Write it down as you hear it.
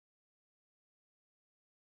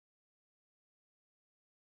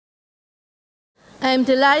I am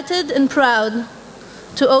delighted and proud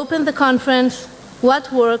to open the conference,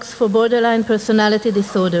 What Works for Borderline Personality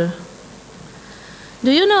Disorder.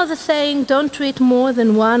 Do you know the saying, don't treat more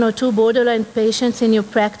than 1 or 2 borderline patients in your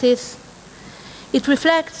practice? It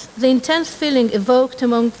reflects the intense feeling evoked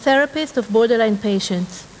among therapists of borderline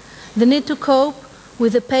patients, the need to cope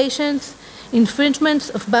with the patient's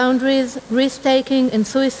infringements of boundaries, risk-taking, and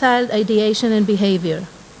suicidal ideation and behavior.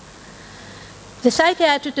 The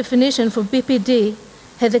psychiatric definition for BPD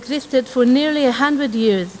has existed for nearly 100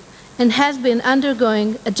 years and has been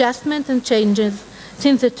undergoing adjustments and changes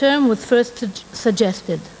since the term was first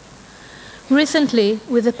suggested. Recently,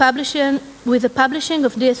 with the publishing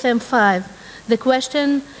of DSM-5, the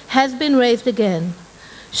question has been raised again.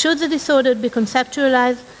 Should the disorder be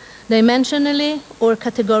conceptualized dimensionally or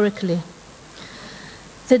categorically?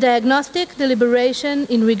 The diagnostic deliberation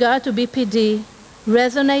in regard to BPD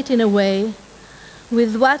resonate in a way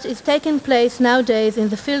with what is taking place nowadays in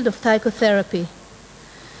the field of psychotherapy.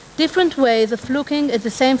 Different ways of looking at the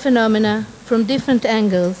same phenomena from different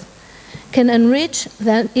angles can enrich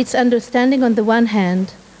its understanding on the one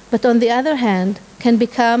hand, but on the other hand can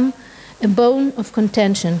become a bone of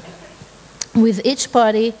contention with each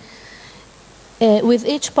party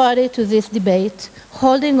to this debate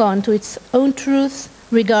holding on to its own truths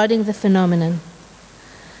regarding the phenomenon.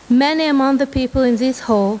 Many among the people in this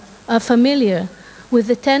hall are familiar with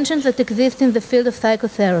the tensions that exist in the field of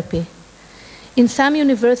psychotherapy. In some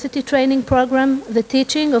university training programs, the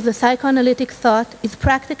teaching of the psychoanalytic thought is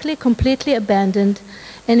practically completely abandoned,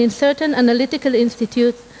 and in certain analytical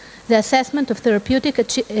institutes, the assessment of therapeutic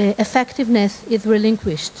effectiveness is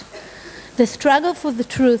relinquished. The struggle for the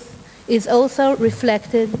truth is also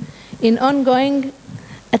reflected in ongoing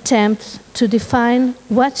attempts to define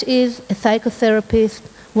what is a psychotherapist,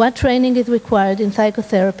 what training is required in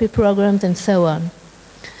psychotherapy programs, and so on.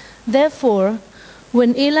 Therefore,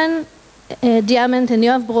 when Ilan Diamant and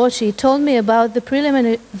Yoav Broshi told me about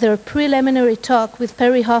their preliminary talk with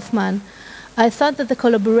Perry Hoffman, I thought that the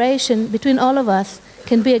collaboration between all of us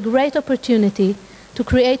can be a great opportunity to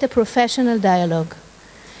create a professional dialogue.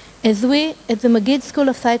 As we at the Magid School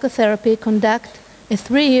of Psychotherapy conduct a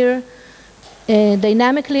 3-year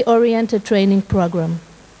dynamically oriented training program.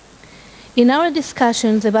 In our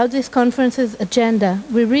discussions about this conference's agenda,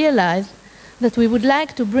 we realized that we would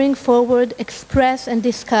like to bring forward, express, and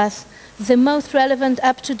discuss the most relevant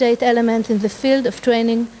up-to-date elements in the field of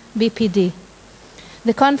training BPD.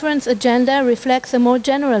 The conference agenda reflects a more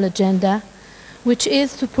general agenda, which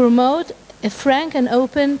is to promote a frank and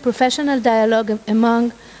open professional dialogue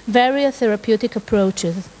among various therapeutic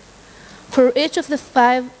approaches. For each of the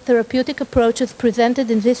 5 therapeutic approaches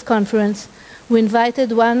presented in this conference, we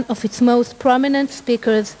invited one of its most prominent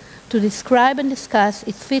speakers to describe and discuss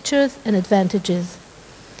its features and advantages.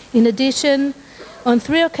 In addition, on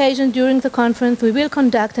 3 occasions during the conference, we will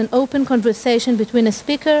conduct an open conversation between a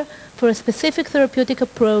speaker for a specific therapeutic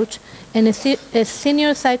approach and a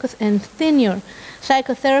senior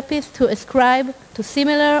psychotherapist who ascribe to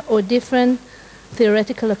similar or different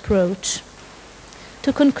theoretical approach.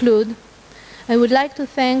 To conclude, I would like to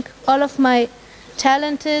thank all of my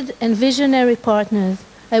talented and visionary partners.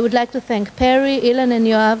 I would like to thank Perry, Ilan, and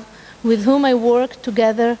Yoav, with whom I worked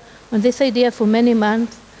together on this idea for many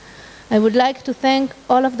months. I would like to thank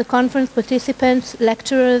all of the conference participants,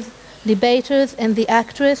 lecturers, debaters, and the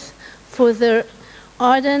actress for their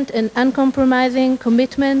ardent and uncompromising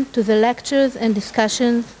commitment to the lectures and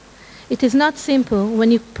discussions. It is not simple when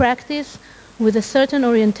you practice with a certain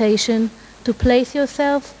orientation to place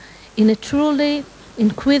yourself in a truly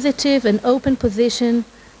inquisitive and open position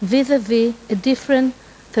vis-à-vis a different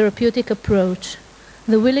therapeutic approach.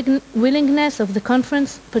 The willingness of the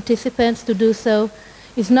conference participants to do so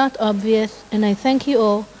is not obvious, and I thank you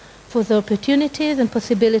all for the opportunities and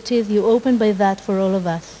possibilities you opened by that for all of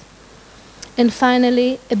us. And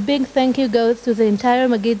finally, a big thank you goes to the entire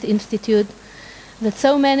Magid Institute that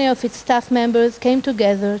so many of its staff members came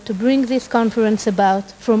together to bring this conference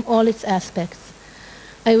about from all its aspects.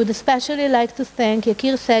 I would especially like to thank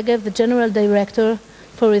Yakir Segev, the General Director,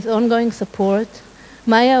 for his ongoing support,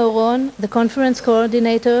 Maya Oron, the conference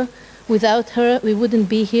coordinator. Without her, we wouldn't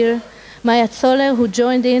be here. Maya Zoller, who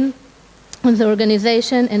joined in on the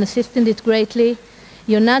organization and assisted it greatly.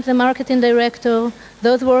 Yonat, the marketing director,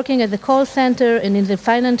 those working at the call center and in the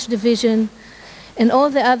finance division, and all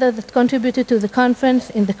the others that contributed to the conference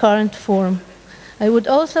in the current form. I would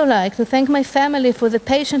also like to thank my family for the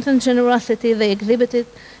patience and generosity they exhibited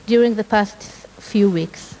during the past few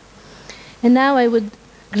weeks. And now I would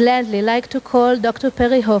gladly like to call Dr.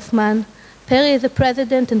 Perry Hoffman. Perry is the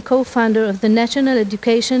president and co-founder of the National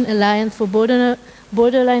Education Alliance for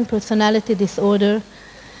borderline personality disorder,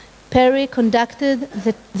 Perry conducted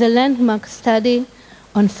the landmark study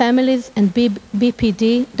on families and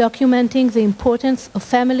BPD, documenting the importance of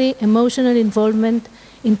family emotional involvement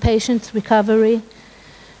in patients' recovery.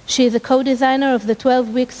 She is a co-designer of the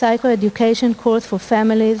 12-week psychoeducation course for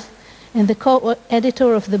families and the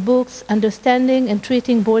co-editor of the books Understanding and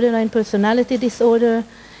Treating Borderline Personality Disorder,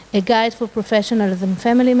 A Guide for Professionals and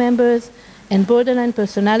Family Members, and Borderline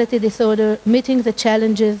Personality Disorder, Meeting the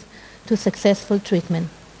Challenges to Successful Treatment.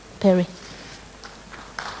 Perry.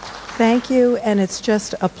 Thank you, and it's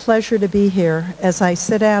just a pleasure to be here. As I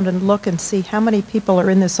sit down and look and see how many people are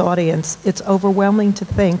in this audience, it's overwhelming to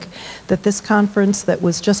think that this conference that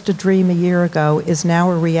was just a dream a year ago is now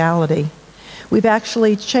a reality. We've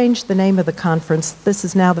actually changed the name of the conference. This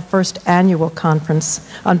is now the first annual conference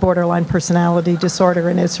on borderline personality disorder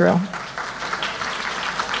in Israel.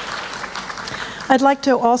 I'd like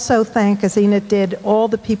to also thank, as Enid did, all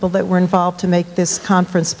the people that were involved to make this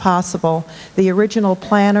conference possible. The original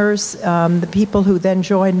planners, the people who then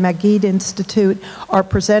joined Magid Institute, our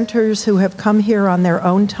presenters who have come here on their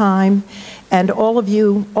own time, and all of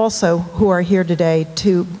you also who are here today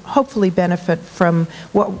to hopefully benefit from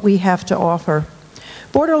what we have to offer.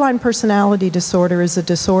 Borderline personality disorder is a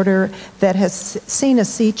disorder that has seen a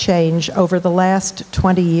sea change over the last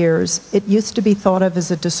 20 years. It used to be thought of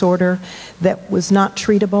as a disorder that was not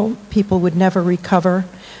treatable, people would never recover.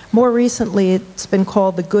 More recently, it's been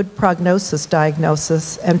called the good prognosis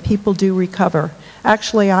diagnosis, and people do recover.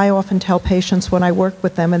 Actually, I often tell patients when I work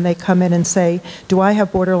with them and they come in and say, "Do I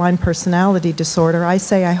have borderline personality disorder?" I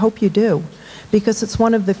say, "I hope you do," because it's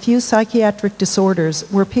one of the few psychiatric disorders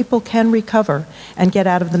where people can recover and get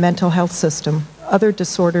out of the mental health system. Other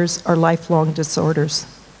disorders are lifelong disorders.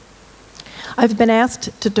 I've been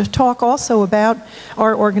asked to talk also about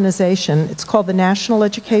our organization. It's called the National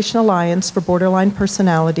Education Alliance for Borderline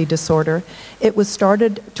Personality Disorder. It was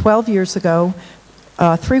started 12 years ago,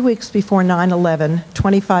 3 weeks before 9/11,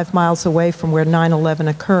 25 miles away from where 9/11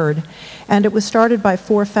 occurred. And it was started by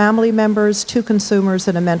 4 family members, 2 consumers,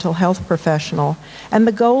 and a mental health professional. And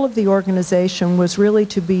the goal of the organization was really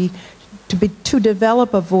to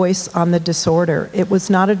develop a voice on the disorder. It was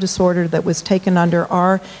not a disorder that was taken under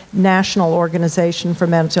our national organization for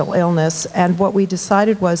mental illness, and what we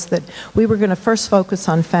decided was that we were going to first focus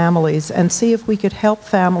on families and see if we could help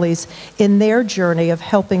families in their journey of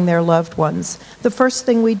helping their loved ones. The first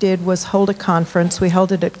thing we did was hold a conference. We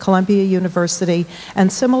held it at Columbia University, and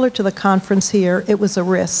similar to the conference here, it was a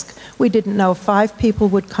risk. We didn't know if 5 people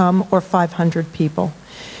would come or 500 people.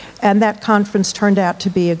 And that conference turned out to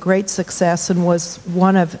be a great success and was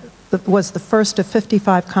the first of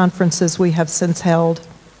 55 conferences we have since held.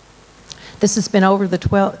 This has been over the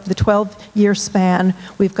 12-year span.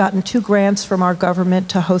 We've gotten 2 grants from our government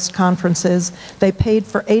to host conferences. They paid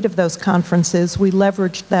for 8 of those conferences. We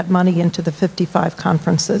leveraged that money into the 55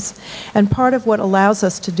 conferences. And part of what allows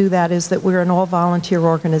us to do that is that we're an all-volunteer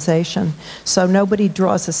organization. So nobody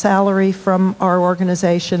draws a salary from our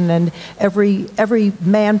organization, and every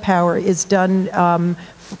manpower is done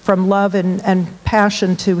from love and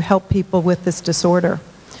passion to help people with this disorder.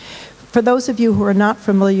 For those of you who are not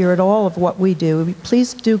familiar at all of what we do,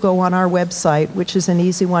 please do go on our website, which is an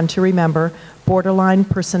easy one to remember,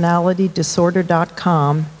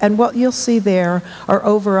 borderlinepersonalitydisorder.com. And what you'll see there are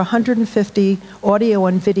over 150 audio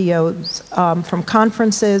and videos from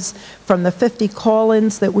conferences, from the 50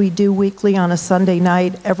 call-ins that we do weekly on a Sunday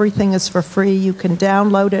night. Everything is for free. You can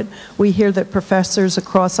download it. We hear that professors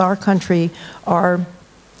across our country are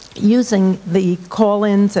using the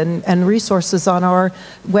call-ins and resources on our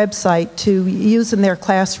website to use in their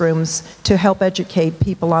classrooms to help educate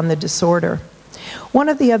people on the disorder. One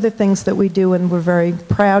of the other things that we do, and we're very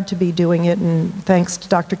proud to be doing it, and thanks to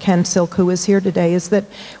Dr. Ken Silk, who is here today, is that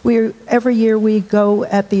every year we go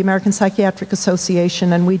at the American Psychiatric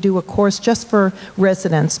Association and we do a course just for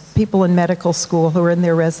residents, people in medical school who are in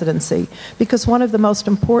their residency. Because one of the most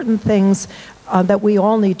important things that we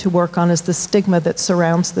all need to work on is the stigma that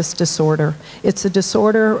surrounds this disorder. It's a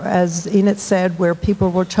disorder, as Enid said, where people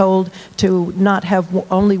were told to not have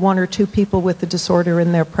only 1 or 2 people with the disorder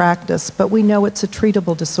in their practice, but we know it's a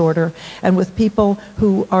treatable disorder, and with people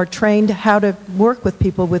who are trained how to work with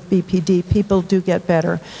people with BPD, people do get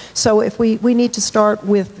better. So if we need to start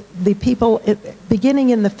with the people beginning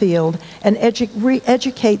in the field and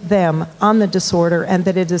re-educate them on the disorder and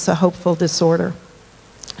that it is a hopeful disorder.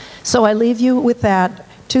 So I leave you with that.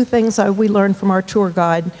 2 things we learned from our tour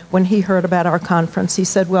guide when he heard about our conference. He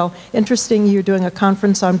said, well, interesting you're doing a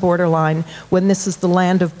conference on borderline when this is the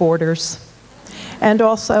land of borders. And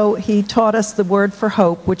also he taught us the word for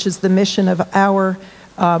hope, which is the mission of our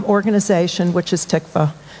organization, which is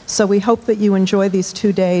Tikva. So we hope that you enjoy these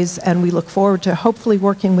 2 days, and we look forward to hopefully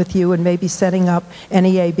working with you and maybe setting up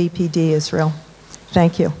NEA BPD Israel.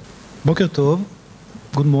 Thank you. Boker Tov.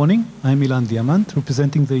 Good morning. I'm Ilan Diamant,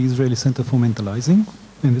 representing the Israeli Center for Mentalizing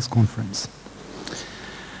in this conference.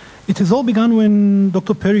 It has all begun when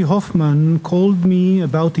Dr. Perry Hoffman called me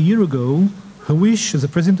about a year ago. Her wish as a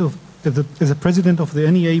president of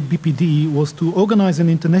the NEA BPD was to organize an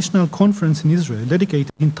international conference in Israel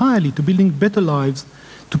dedicated entirely to building better lives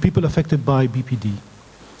to people affected by BPD.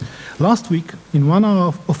 Last week, in one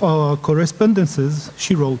of our correspondences,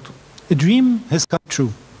 she wrote, "A dream has come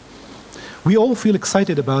true. We all feel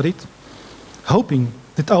excited about it, hoping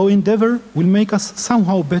that our endeavor will make us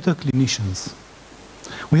somehow better clinicians.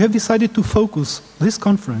 We have decided to focus this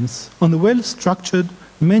conference on the well-structured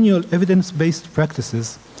manual evidence-based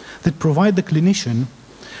practices that provide the clinician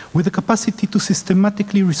with the capacity to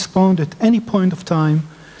systematically respond at any point of time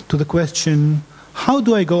to the question, how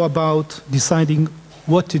do I go about deciding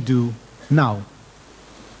what to do now?"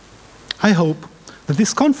 I hope that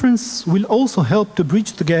this conference will also help to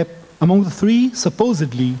bridge the gap among the three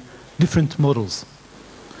supposedly different models.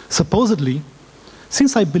 Supposedly,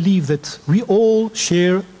 since I believe that we all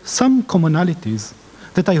share some commonalities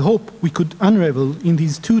that I hope we could unravel in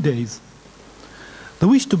these 2 days. The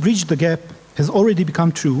wish to bridge the gap has already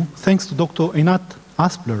become true thanks to Dr. Einat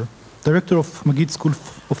Aspler, Director of Magid School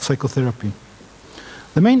of Psychotherapy.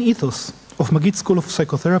 The main ethos of Magid School of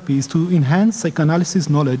Psychotherapy is to enhance psychoanalysis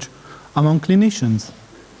knowledge among clinicians.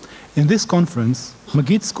 In this conference,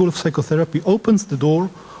 Magid School of Psychotherapy opens the door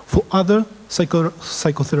for other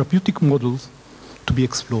psychotherapeutic models to be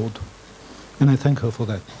explored, and I thank her for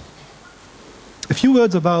that. A few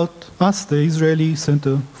words about us, the Israeli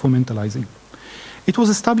Center for Mentalizing. It was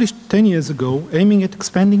established 10 years ago, aiming at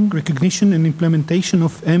expanding recognition and implementation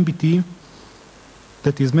of MBT,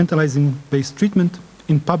 that is mentalizing-based treatment,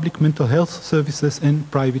 in public mental health services and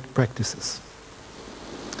private practices.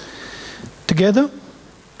 Together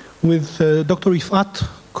with Dr. Ifat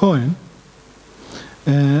Cohen,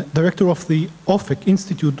 Director of the OFEC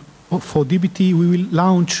Institute for DBT, we will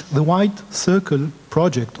launch the White Circle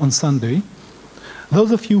project on Sunday.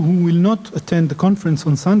 Those of you who will not attend the conference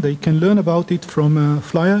on Sunday can learn about it from a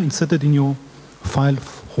flyer inserted in your file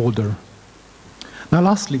holder. Now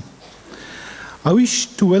lastly, I wish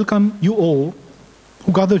to welcome you all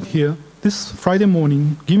who gathered here this Friday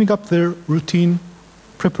morning, giving up their routine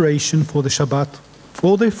preparation for the Shabbat,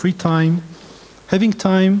 all their free time, having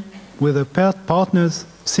time with their partners,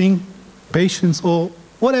 seeing patients or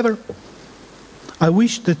whatever. I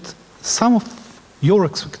wish that some of your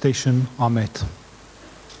expectations are met.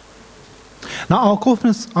 Now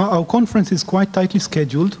our conference is quite tightly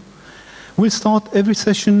scheduled. We'll start every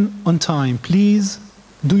session on time. Please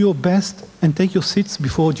do your best and take your seats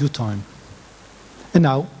before due time. And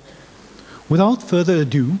now, without further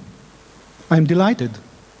ado, I'm delighted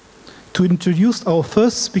to introduce our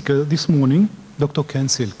first speaker this morning, Dr. Ken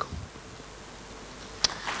Silk.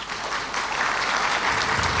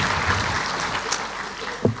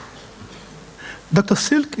 Dr.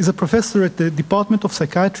 Silk is a professor at the Department of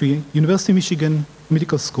Psychiatry, University of Michigan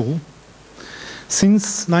Medical School,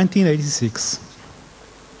 since 1986.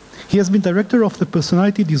 He has been director of the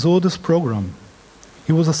Personality Disorders Program.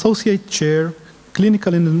 He was associate chair,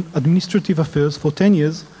 clinical and administrative affairs for 10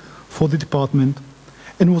 years for the department,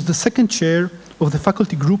 and was the second chair of the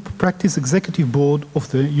faculty group practice executive board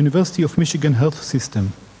of the University of Michigan Health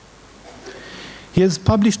System. He has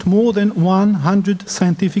published more than 100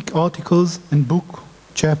 scientific articles and book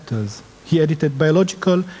chapters. He edited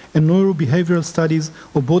Biological and Neurobehavioral Studies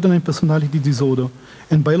of Borderline Personality Disorder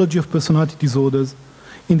and Biology of Personality Disorders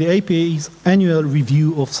in the APA's Annual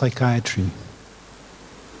Review of Psychiatry.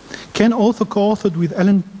 Ken also co-authored with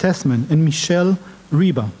Ellen Tessman and Michelle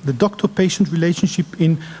Riba, the doctor-patient relationship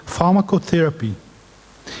in pharmacotherapy,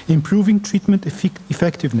 improving treatment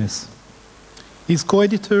effectiveness. He is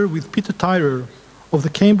co-editor with Peter Tyrer of the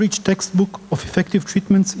Cambridge Textbook of Effective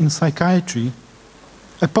Treatments in Psychiatry,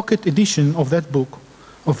 a pocket edition of that book,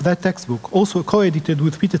 of that textbook, also co-edited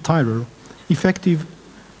with Peter Tyrer, Effective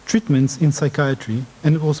Treatments in Psychiatry,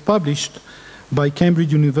 and it was published by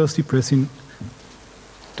Cambridge University Press in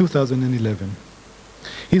 2011.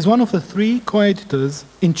 He is one of the 3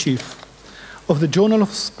 co-editors-in-chief of the Journal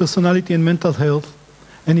of Personality and Mental Health,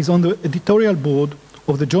 and is on the editorial board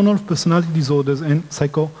of the Journal of Personality Disorders and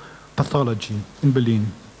Psychopathology in Berlin.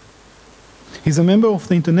 He's a member of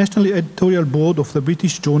the international editorial board of the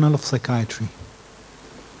British Journal of Psychiatry.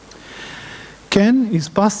 Ken is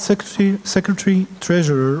past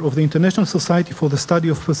Secretary-Treasurer of the International Society for the Study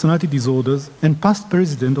of Personality Disorders and past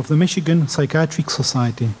President of the Michigan Psychiatric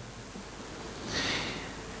Society.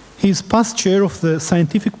 He is past Chair of the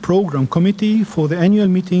Scientific Program Committee for the annual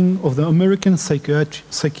meeting of the American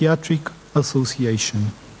Psychiatric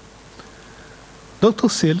Association. Dr.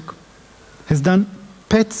 Silk has done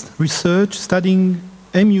PET research studying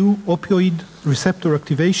mu opioid receptor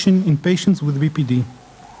activation in patients with BPD.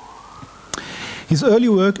 His early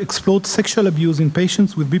work explored sexual abuse in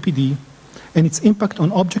patients with BPD and its impact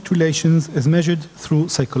on object relations as measured through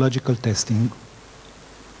psychological testing.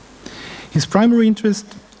 His primary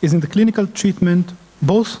interest is in the clinical treatment,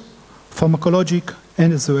 both pharmacologic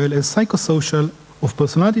and as well as psychosocial, of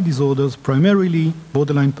personality disorders, primarily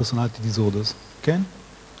borderline personality disorders. Ken,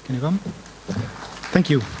 can you come? Thank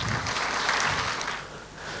you.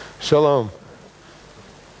 Shalom.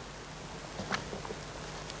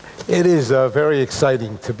 It is very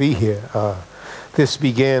exciting to be here. This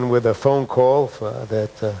began with a phone call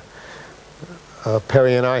that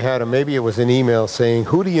Perry and I had, or maybe it was an email saying,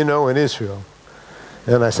 "Who do you know in Israel?"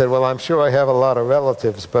 And I said, "Well, I'm sure I have a lot of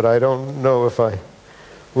relatives, but I don't know if I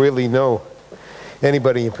really know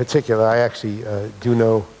anybody in particular." I actually do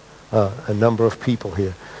know a number of people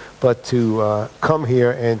here. But to come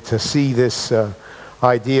here and to see this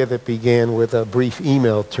idea that began with a brief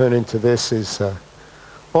email turn into this is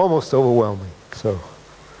almost overwhelming. So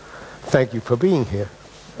thank you for being here.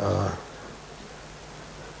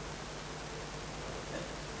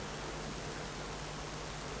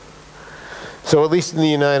 So at least in the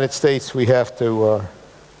United States, we have to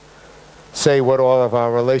say what all of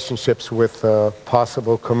our relationships with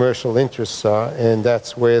possible commercial interests are, and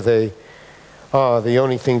that's where they are. The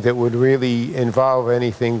only thing that would really involve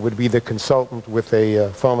anything would be the consultant with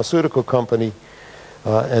a pharmaceutical company,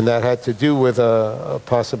 and that had to do with a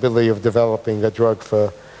possibility of developing a drug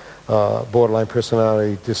for borderline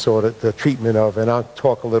personality disorder, the treatment of, and I'll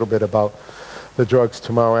talk a little bit about the drugs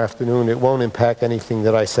tomorrow afternoon. It won't impact anything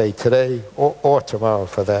that I say today or tomorrow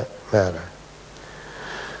for that matter.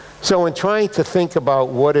 So in trying to think about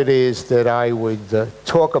what it is that I would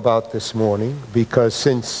talk about this morning, because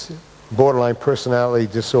since borderline personality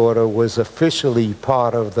disorder was officially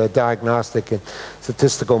part of the Diagnostic and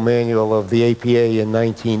Statistical Manual of the APA in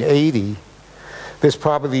 1980, there's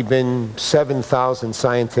probably been 7,000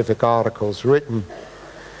 scientific articles written,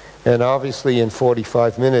 and obviously in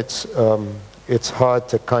 45 minutes it's hard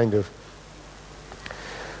to kind of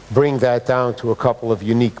bring that down to a couple of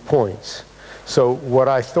unique points. So what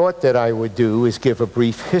I thought that I would do is give a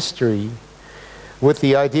brief history with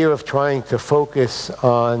the idea of trying to focus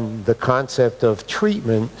on the concept of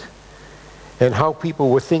treatment and how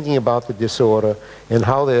people were thinking about the disorder and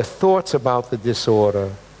how their thoughts about the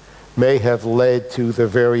disorder may have led to the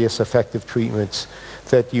various effective treatments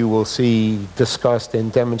that you will see discussed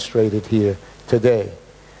and demonstrated here today.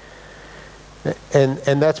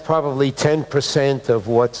 And that's probably 10% of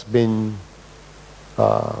what's been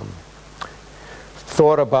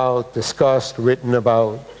thought about, discussed, written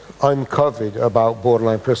about, uncovered about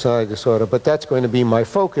borderline personality disorder, but that's going to be my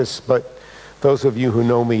focus. But those of you who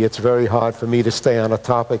know me, it's very hard for me to stay on a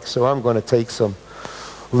topic, so I'm going to take some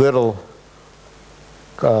little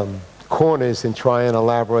corners and try and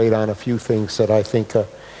elaborate on a few things that I think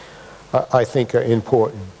are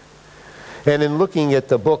important. And in looking at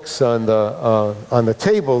the books on the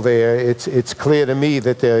table there, it's clear to me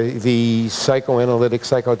that the psychoanalytic,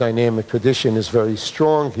 psychodynamic tradition is very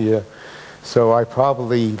strong here. So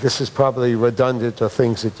this is probably redundant to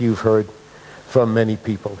things that you've heard from many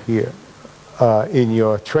people here in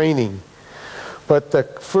your training. But the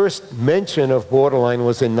first mention of borderline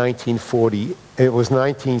was in 1940. It was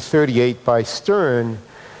 1938 by Stern,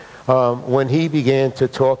 when he began to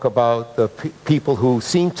talk about the people who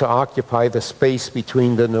seemed to occupy the space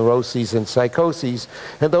between the neuroses and psychoses.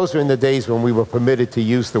 And those were in the days when we were permitted to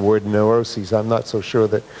use the word neuroses. I'm not so sure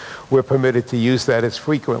that we're permitted to use that as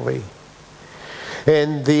frequently.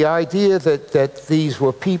 And the idea that these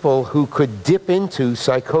were people who could dip into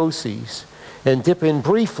psychoses and dip in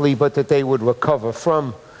briefly, but that they would recover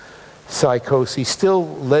from psychosis, still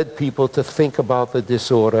led people to think about the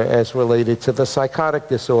disorder as related to the psychotic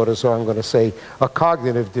disorder, so I'm going to say a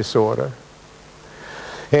cognitive disorder.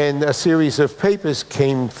 And a series of papers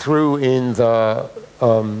came through in the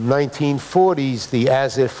 1940s, the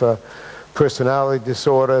as if personality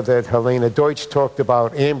disorder that Helena Deutsch talked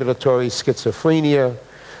about, ambulatory schizophrenia.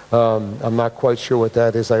 I'm not quite sure what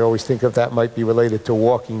that is. I always think of that might be related to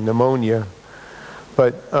walking pneumonia.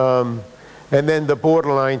 But and then the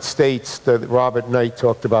borderline states that Robert Knight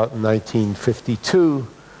talked about in 1952,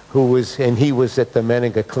 and he was at the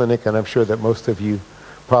Menninger Clinic, and I'm sure that most of you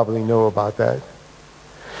probably know about that.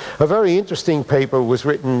 A very interesting paper was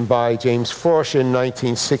written by James Forsh in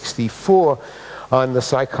 1964 on the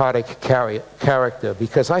psychotic character,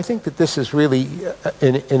 because I think that this is really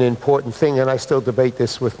an important thing, and I still debate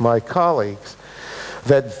this with my colleagues,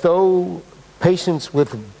 that though patients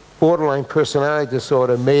with borderline personality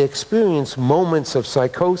disorder may experience moments of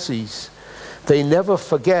psychoses, they never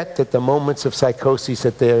forget that the moments of psychoses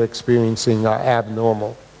that they're experiencing are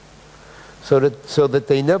abnormal. So that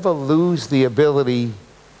they never lose the ability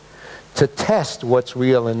to test what's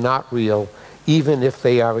real and not real, even if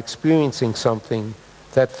they are experiencing something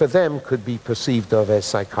that for them could be perceived of as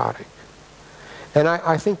psychotic. And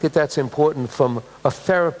I think that that's important from a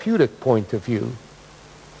therapeutic point of view.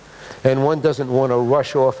 And one doesn't want to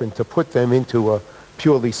rush off and to put them into a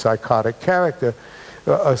purely psychotic character,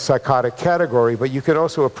 a psychotic category, but you can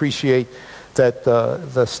also appreciate that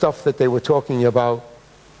the stuff that they were talking about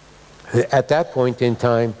at that point in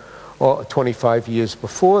time, or 25 years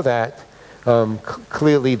before that,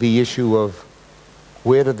 clearly the issue of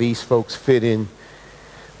where do these folks fit in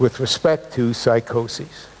with respect to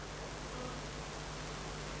psychoses.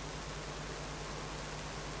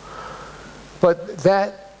 But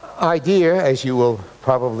that idea, as you will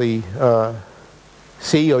probably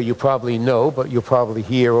see, or you probably know, but you'll probably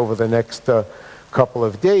hear over the next couple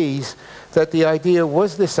of days, that the idea,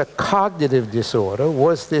 was this a cognitive disorder?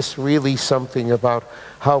 Was this really something about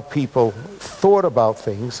how people thought about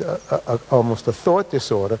things, almost a thought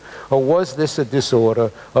disorder? Or was this a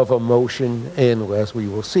disorder of emotion and, as we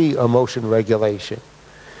will see, emotion regulation?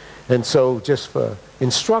 And so just for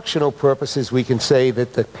instructional purposes, we can say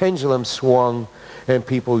that the pendulum swung, and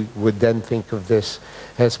people would then think of this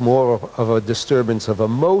as more of a disturbance of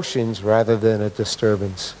emotions rather than a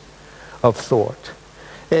disturbance of thought.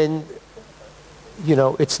 And, you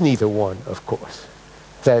know, it's neither one, of course.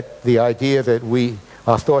 That the idea that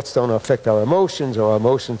our thoughts don't affect our emotions, or our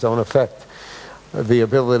emotions don't affect the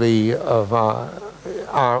ability of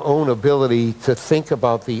our own ability to think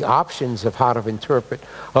about the options of how to interpret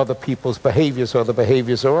other people's behaviors or the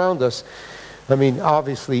behaviors around us. I mean,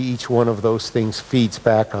 obviously each one of those things feeds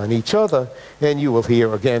back on each other, and you will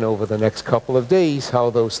hear again over the next couple of days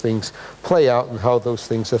how those things play out and how those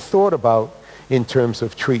things are thought about in terms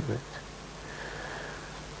of treatment.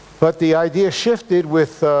 But the idea shifted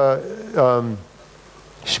with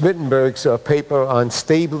Schmittenberg's paper on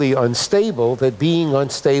Stably Unstable, that being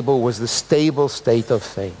unstable was the stable state of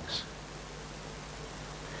things.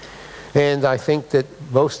 And I think that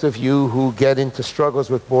most of you who get into struggles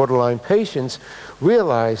with borderline patients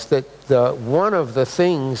realize that one of the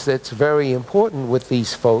things that's very important with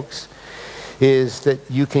these folks is that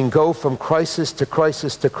you can go from crisis to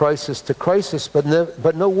crisis to crisis to crisis, but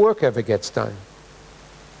no work ever gets done.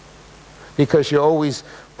 Because you're always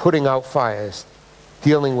putting out fires,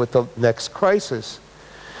 dealing with the next crisis.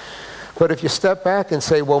 But if you step back and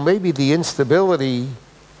say, well, maybe the instability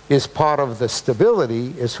is part of the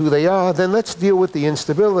stability, is who they are, then let's deal with the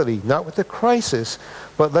instability, not with the crisis,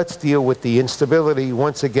 but let's deal with the instability,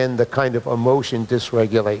 once again, the kind of emotion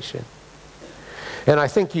dysregulation. And I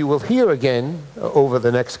think you will hear again, over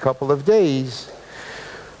the next couple of days,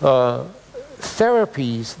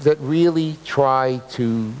 therapies that really try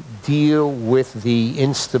to deal with the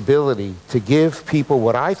instability, to give people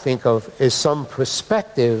what I think of as some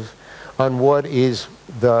perspective on what is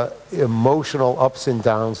the emotional ups and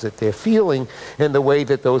downs that they're feeling, and the way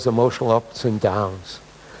that those emotional ups and downs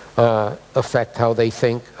affect how they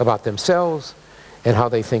think about themselves and how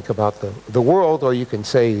they think about the world, or you can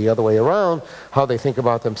say the other way around, how they think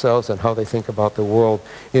about themselves and how they think about the world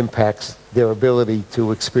impacts their ability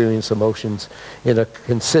to experience emotions in a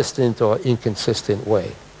consistent or inconsistent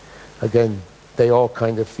way. Again, they all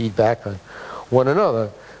kind of feed back on one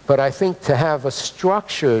another, but I think to have a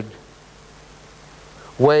structured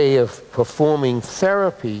way of performing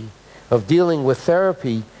therapy, of dealing with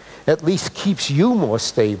therapy, at least keeps you more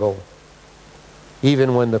stable,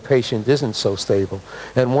 even when the patient isn't so stable.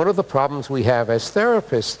 And one of the problems we have as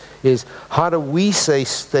therapists is, how do we stay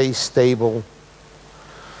stable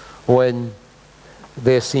when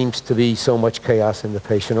there seems to be so much chaos in the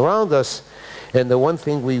patient around us? And the one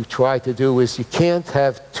thing we try to do is, you can't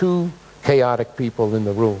have two chaotic people in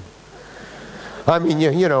the room. I mean,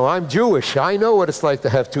 you know, I'm Jewish. I know what it's like to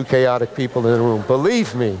have two chaotic people in the room.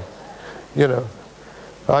 Believe me, you know.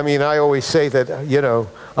 I mean, I always say that, you know,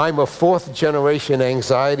 I'm a fourth generation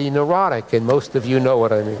anxiety neurotic, and most of you know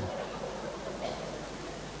what I mean.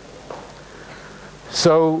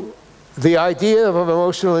 So the idea of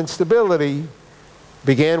emotional instability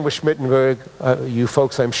began with Schmittenberg. You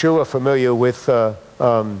folks, I'm sure, are familiar with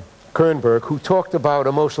Kernberg, who talked about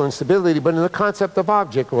emotional instability, but in the concept of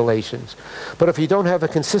object relations. But if you don't have a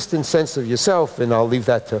consistent sense of yourself, and I'll leave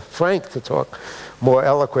that to Frank to talk more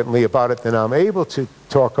eloquently about it than I'm able to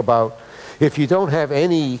talk about, if you don't have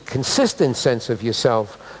any consistent sense of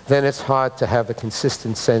yourself, then it's hard to have a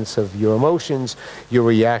consistent sense of your emotions, your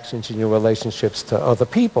reactions, and your relationships to other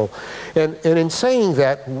people. And in saying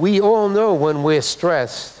that, we all know when we're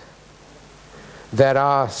stressed that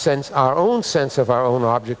our own sense of our own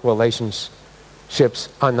object relationships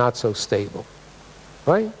are not so stable,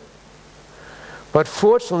 right? But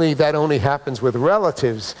fortunately, that only happens with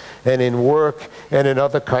relatives, and in work and in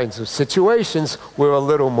other kinds of situations, we're a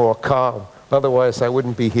little more calm. Otherwise, I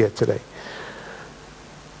wouldn't be here today.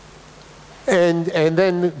 And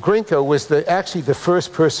then Grinko was actually the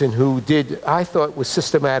first person who did, I thought, was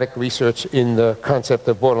systematic research in the concept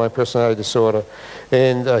of borderline personality disorder.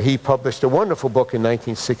 And he published a wonderful book in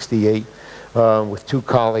 1968 with two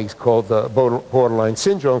colleagues called the Borderline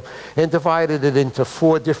Syndrome, and divided it into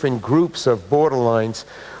 4 different groups of borderlines,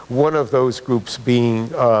 one of those groups being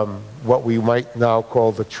what we might now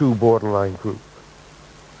call the true borderline group.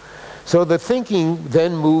 So the thinking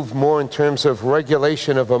then moved more in terms of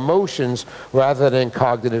regulation of emotions rather than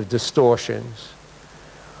cognitive distortions.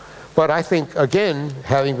 But I think, again,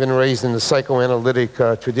 having been raised in the psychoanalytic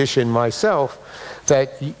tradition myself,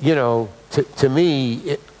 that, you know, to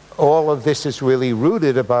me, all of this is really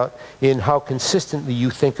rooted in how consistently you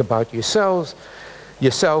think about yourself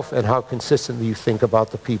and how consistently you think about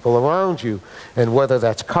the people around you. And whether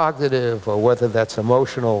that's cognitive or whether that's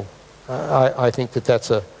emotional, I think that that's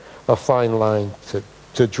a fine line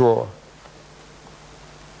to draw.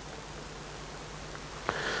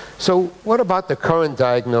 So what about the current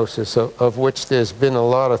diagnosis, of which there's been a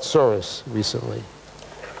lot of source recently?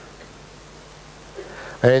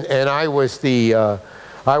 And I was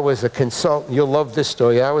a consultant. You'll love this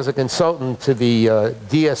story. I was a consultant to the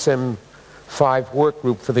DSM-5 work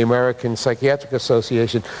group for the American Psychiatric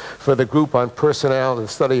Association for the group on personality, the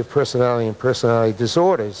study of personality and personality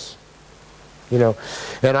disorders. You know,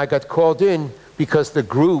 and I got called in because the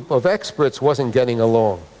group of experts wasn't getting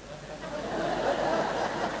along.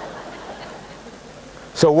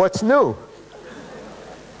 So what's new?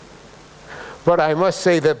 But I must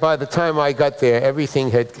say that by the time I got there, everything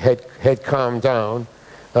had calmed down,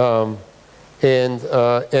 and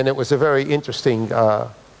it was a very interesting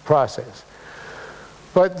process.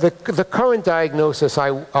 But the current diagnosis,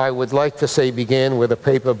 I would like to say, began with a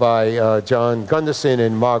paper by John Gunderson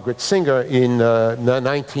and Margaret Singer in the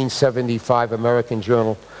 1975 American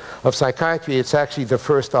Journal of Psychiatry. It's actually the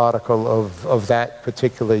first article of that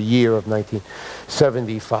particular year of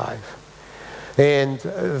 1975. And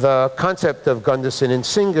the concept of Gunderson and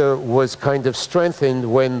Singer was kind of strengthened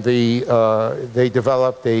when they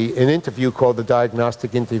developed an interview called the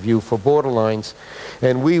Diagnostic Interview for Borderlines.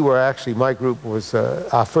 And we were actually, my group was,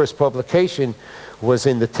 our first publication was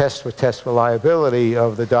in the test for test reliability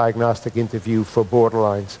of the Diagnostic Interview for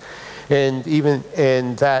Borderlines. And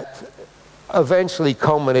that eventually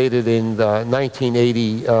culminated in the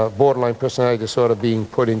 1980 borderline personality disorder being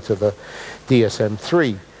put into the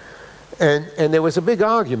DSM-3. And there was a big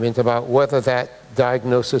argument about whether that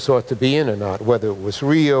diagnosis ought to be in or not, whether it was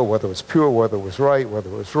real, whether it was pure, whether it was right, whether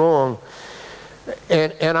it was wrong.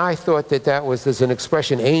 And I thought that there's an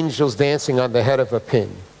expression, angels dancing on the head of a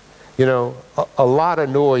pin. You know, a lot of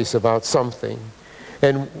noise about something.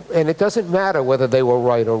 And it doesn't matter whether they were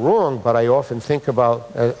right or wrong, but I often think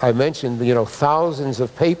about, I mentioned, you know, thousands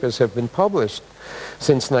of papers have been published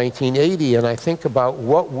since 1980, and I think about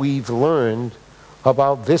what we've learned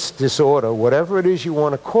about this disorder, whatever it is you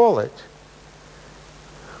want to call it,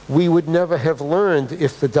 we would never have learned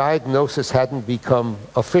if the diagnosis hadn't become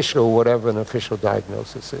official, whatever an official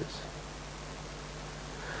diagnosis is.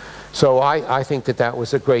 So I think that that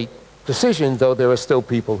was a great decision, though there are still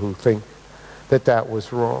people who think that that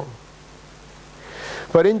was wrong.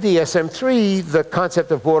 But in DSM-3, the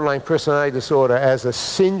concept of borderline personality disorder as a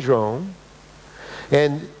syndrome,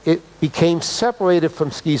 and it became separated from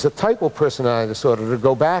schizotypal personality disorder. To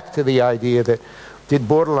go back to the idea that did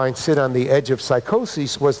borderline sit on the edge of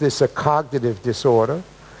psychosis, was this a cognitive disorder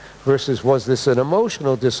versus was this an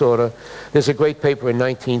emotional disorder? There's a great paper in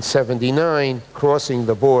 1979, Crossing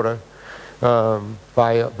the Border,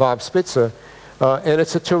 by Bob Spitzer, and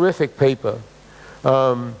it's a terrific paper.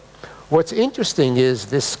 What's interesting is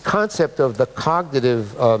this concept of the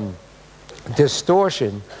cognitive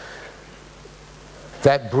distortion,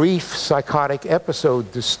 that brief psychotic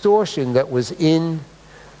episode distortion that was in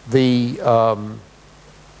the,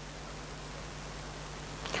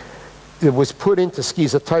 it was put into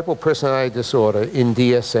schizotypal personality disorder in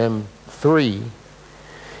DSM-3,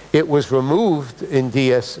 It was removed in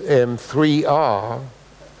DSM-3R,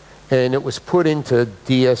 and it was put into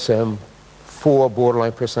DSM-4,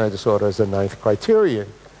 borderline personality disorder, as the 9th criterion.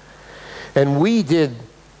 And we did,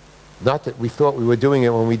 not that we thought we were doing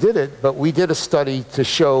it when we did it, but we did a study to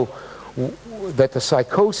show that the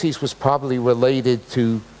psychosis was probably related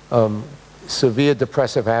to severe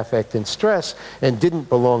depressive affect and stress and didn't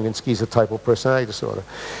belong in schizotypal personality disorder.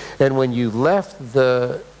 And when you left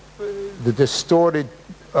the distorted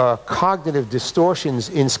cognitive distortions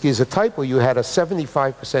in schizotypal, you had a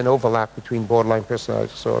 75% overlap between borderline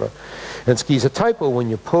personality disorder and schizotypal. When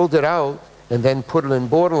you pulled it out and then put it in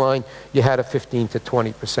borderline, you had a 15 to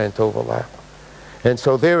 20% overlap. And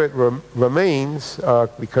so there it remains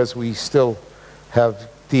because we still have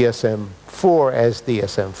DSM-4 as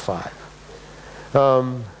DSM-5.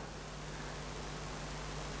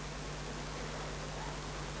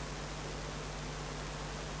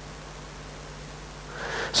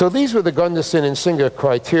 So these were the Gunderson and Singer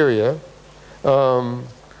criteria, and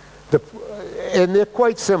they're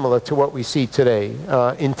quite similar to what we see today.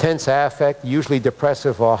 Intense affect, usually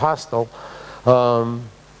depressive or hostile,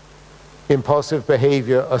 impulsive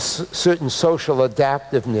behavior, a certain social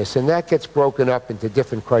adaptiveness, and that gets broken up into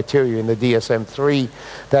different criteria in the DSM-3,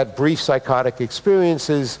 that brief psychotic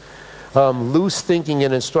experiences, loose thinking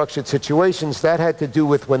in unstructured situations. That had to do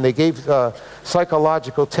with when they gave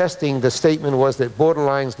psychological testing, the statement was that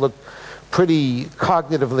borderlines looked pretty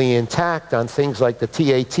cognitively intact on things like the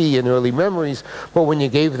TAT and early memories, but when you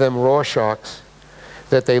gave them Rorschachs,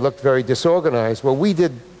 that they looked very disorganized. Well, we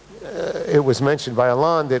did, it was mentioned by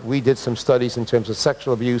Alain that we did some studies in terms of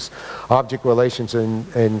sexual abuse, object relations,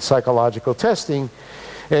 and psychological testing.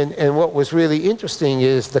 And what was really interesting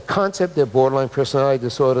is the concept that borderline personality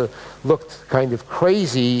disorder looked kind of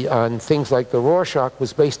crazy on things like the Rorschach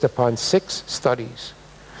was based upon 6 studies.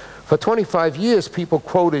 For 25 years, people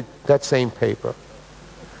quoted that same paper.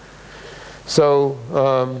 So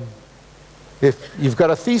if you've got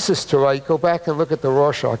a thesis to write, go back and look at the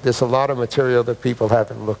Rorschach. There's a lot of material that people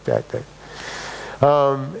haven't looked at there.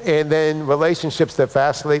 And then relationships that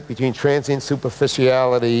vacillate between transient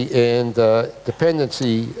superficiality and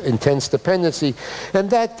dependency, intense dependency. And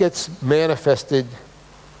that gets manifested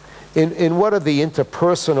in what are the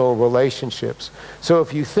interpersonal relationships. So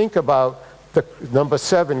if you think about the number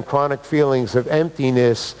 7, chronic feelings of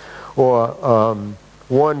emptiness, or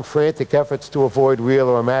 1, frantic efforts to avoid real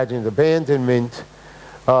or imagined abandonment,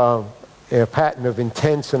 a pattern of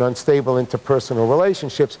intense and unstable interpersonal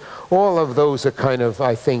relationships, all of those are kind of,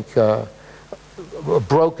 I think,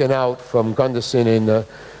 broken out from Gunderson and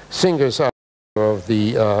Singer's of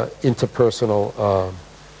the interpersonal,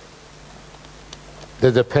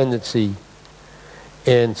 the dependency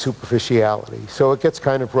and superficiality. So it gets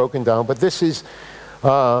kind of broken down, but this is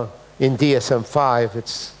in DSM-5,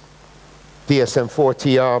 it's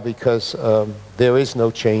DSM-4 TR because there is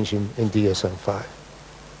no change in DSM-5.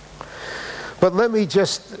 But let me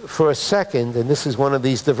just, for a second, and this is one of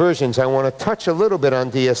these diversions, I want to touch a little bit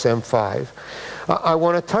on DSM-5. I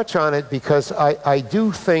want to touch on it because I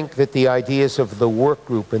do think that the ideas of the work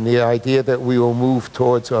group and the idea that we will move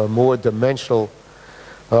towards a more dimensional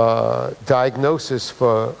diagnosis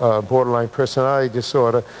for borderline personality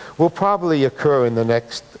disorder will probably occur in the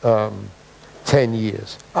next 10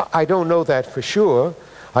 years. I don't know that for sure.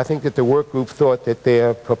 I think that the work group thought that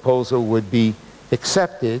their proposal would be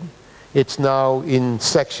accepted. It's now in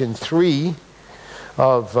section 3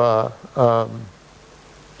 of the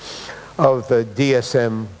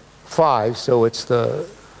DSM-5, so it's the,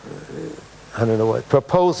 I don't know what,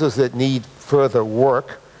 proposals that need further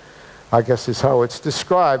work, I guess is how it's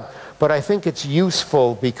described. But I think it's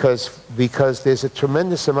useful because there's a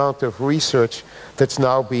tremendous amount of research that's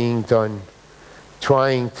now being done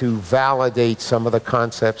trying to validate some of the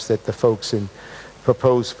concepts that the folks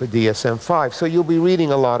proposed for DSM-5. So you'll be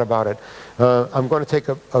reading a lot about it. I'm going to take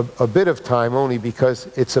a bit of time only because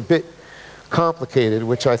it's a bit complicated,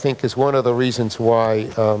 which I think is one of the reasons why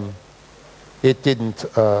it didn't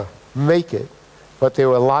make it. But there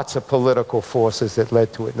were lots of political forces that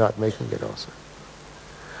led to it not making it also.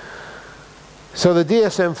 So the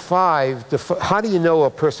DSM-5, how do you know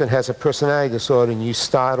a person has a personality disorder? And you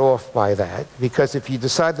start off by that, because if you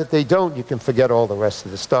decide that they don't, you can forget all the rest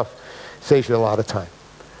of the stuff. Saves you a lot of time.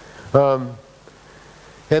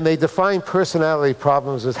 And they define personality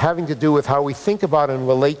problems as having to do with how we think about and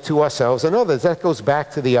relate to ourselves and others. That goes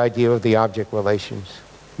back to the idea of the object relations.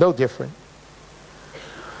 No different.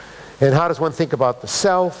 And how does one think about the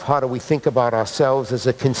self? How do we think about ourselves as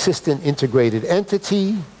a consistent, integrated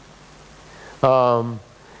entity?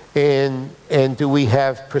 And do we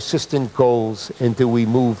have persistent goals, and do we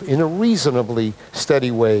move in a reasonably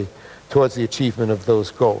steady way towards the achievement of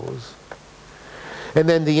those goals? And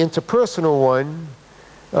then the interpersonal one,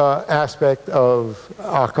 aspect of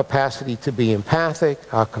our capacity to be empathic,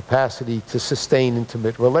 our capacity to sustain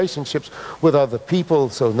intimate relationships with other people,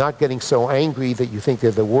 so not getting so angry that you think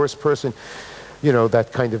they're the worst person, you know,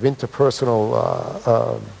 that kind of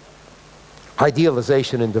interpersonal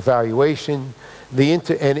idealization and devaluation.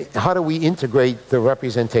 And how do we integrate the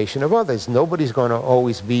representation of others? Nobody's going to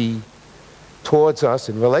always be towards us,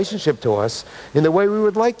 in relationship to us, in the way we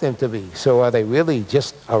would like them to be. So are they really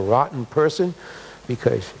just a rotten person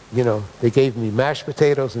because, you know, they gave me mashed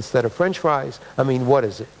potatoes instead of French fries? I mean, what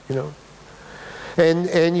is it, you know?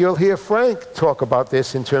 And you'll hear Frank talk about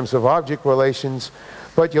this in terms of object relations,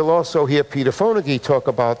 but you'll also hear Peter Fonagy talk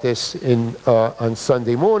about this on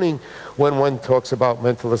Sunday morning when one talks about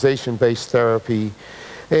mentalization-based therapy.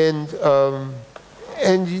 And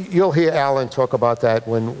you'll hear Alan talk about that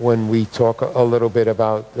when we talk a little bit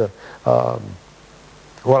about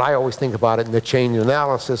what I always think about it in the chain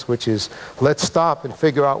analysis, which is let's stop and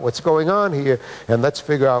figure out what's going on here, and let's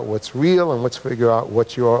figure out what's real, and let's figure out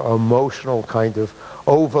what's your emotional kind of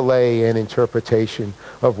overlay and interpretation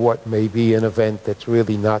of what may be an event that's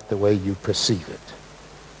really not the way you perceive it.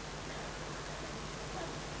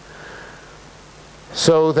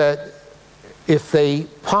 So that if they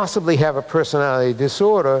possibly have a personality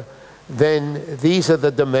disorder, then these are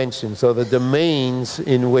the dimensions or the domains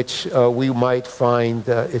in which we might find,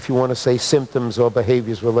 if you want to say, symptoms or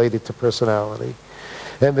behaviors related to personality.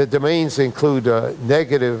 And the domains include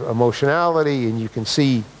negative emotionality, and you can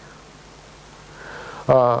see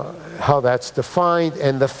how that's defined,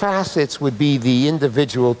 and the facets would be the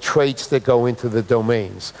individual traits that go into the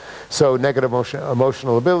domains. So negative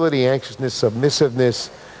emotional ability, anxiousness, submissiveness,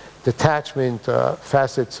 detachment,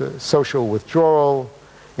 facets, social withdrawal,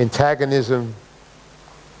 antagonism,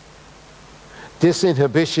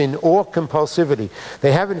 disinhibition, or compulsivity.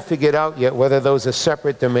 They haven't figured out yet whether those are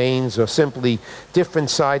separate domains or simply different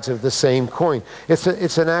sides of the same coin.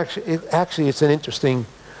 Actually, it's an interesting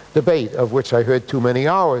debate, of which I heard too many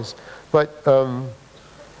hours, but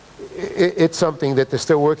it's something that they're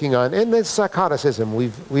still working on. And there's psychoticism.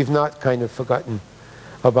 We've not kind of forgotten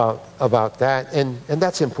about that, and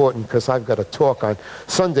that's important because I've got a talk on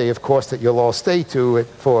Sunday, of course, that you'll all stay to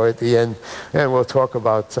for at the end, and we'll talk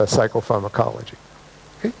about psychopharmacology.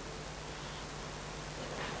 Okay?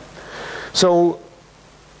 So,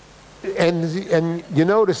 and you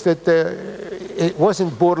notice that it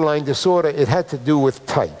wasn't borderline disorder, it had to do with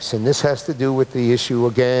types, and this has to do with the issue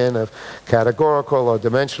again of categorical or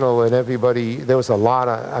dimensional, and everybody, there was a lot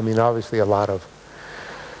of, I mean, obviously a lot of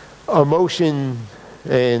emotion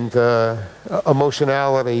and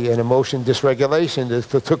emotionality and emotion dysregulation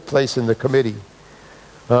that took place in the committee.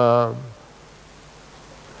 I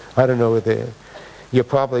don't know, you're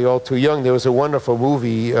probably all too young. There was a wonderful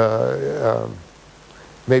movie,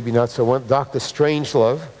 maybe not so one, Dr.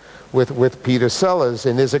 Strangelove with Peter Sellers,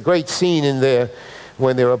 and there's a great scene in there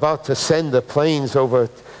when they're about to send the planes over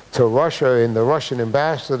to Russia, and the Russian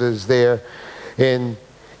ambassador's there, and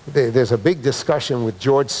there's a big discussion with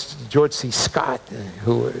George C. Scott,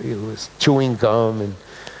 who was chewing gum,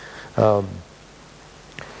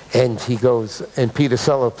 and he goes, and Peter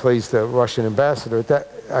Sellers plays the Russian ambassador.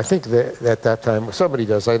 I think that at that time, somebody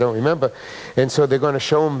does, I don't remember. And so they're going to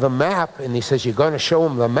show him the map, and he says, "You're going to show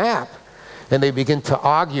him the map?" And they begin to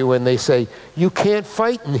argue, and they say, "You can't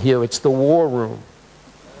fight in here, it's the war room."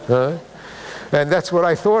 Huh? And that's what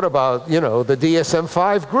I thought about, you know, the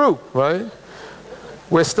DSM-5 group, right?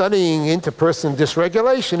 We're studying interpersonal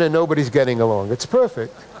dysregulation and nobody's getting along. It's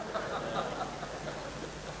perfect.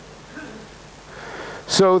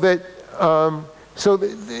 So that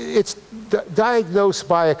it's diagnosed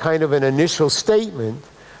by a kind of an initial statement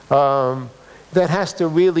that has to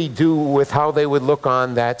really do with how they would look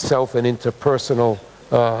on that self and interpersonal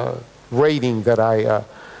rating that I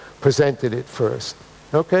presented at first.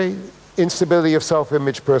 Okay? Instability of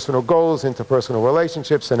self-image, personal goals, interpersonal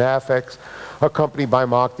relationships, and affects, accompanied by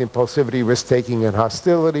marked impulsivity, risk-taking, and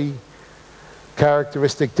hostility.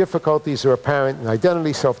 Characteristic difficulties are apparent in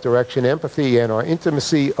identity, self-direction, empathy, and or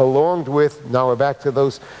intimacy, along with, now we're back to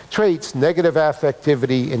those traits, negative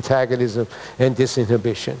affectivity, antagonism, and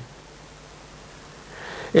disinhibition.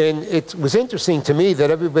 And it was interesting to me that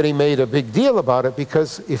everybody made a big deal about it,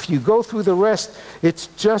 because if you go through the rest, it's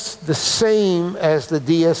just the same as the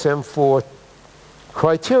DSM-4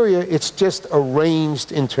 criteria, it's just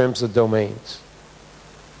arranged in terms of domains.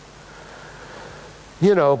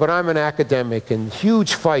 You know, but I'm an academic, and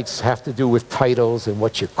huge fights have to do with titles and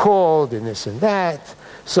what you're called and this and that.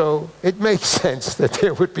 So it makes sense that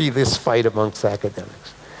there would be this fight amongst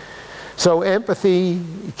academics. So empathy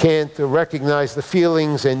can't recognize the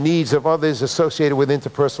feelings and needs of others associated with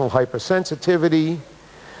interpersonal hypersensitivity.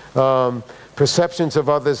 Perceptions of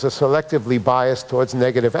others are selectively biased towards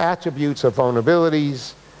negative attributes or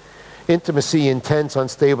vulnerabilities. Intimacy, intense,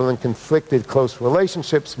 unstable, and conflicted close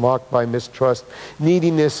relationships marked by mistrust,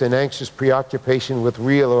 neediness, and anxious preoccupation with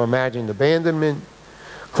real or imagined abandonment.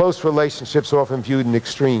 Close relationships often viewed in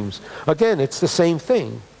extremes. Again, it's the same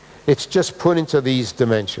thing. It's just put into these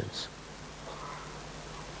dimensions.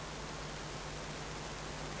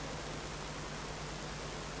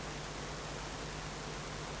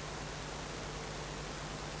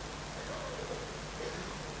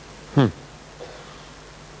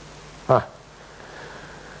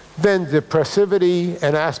 Then depressivity,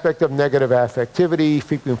 an aspect of negative affectivity,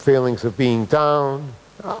 frequent feelings of being down.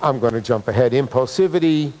 I'm going to jump ahead.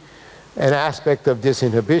 Impulsivity, an aspect of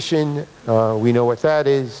disinhibition. We know what that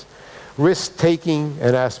is. Risk-taking,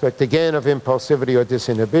 an aspect again of impulsivity or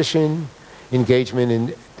disinhibition. Engagement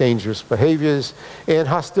in dangerous behaviors. And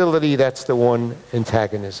hostility, that's the one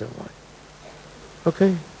antagonism one.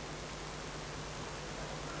 Okay?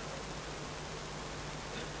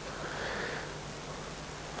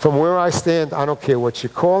 From where I stand, I don't care what you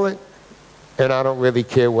call it, and I don't really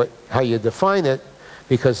care how you define it,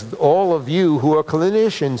 because all of you who are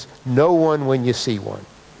clinicians know one when you see one,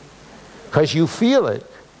 because you feel it.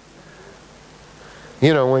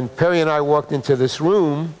 You know, when Perry and I walked into this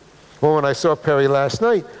room, well, when I saw Perry last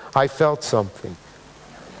night, I felt something.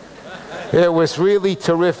 It was really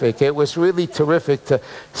terrific. It was really terrific to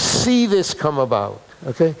see this come about,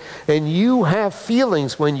 okay? And you have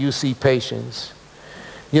feelings when you see patients.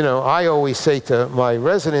 You know, I always say to my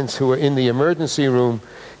residents who are in the emergency room,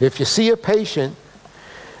 if you see a patient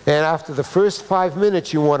and after the first 5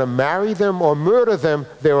 minutes you want to marry them or murder them,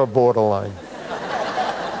 they're a borderline.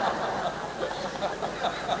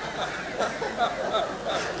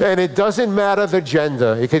 And it doesn't matter the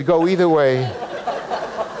gender. It could go either way.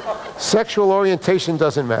 Sexual orientation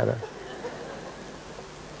doesn't matter.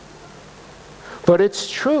 But it's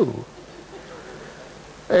true.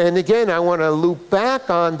 And again, I want to loop back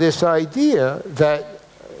on this idea that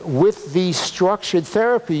with these structured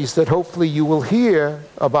therapies that hopefully you will hear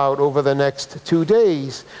about over the next 2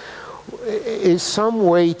 days, is some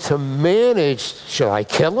way to manage, should I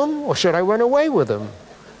kill him or should I run away with him,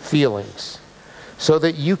 feelings, so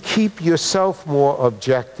that you keep yourself more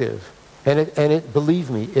objective. And believe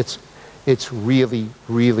me, it's really,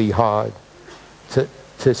 really hard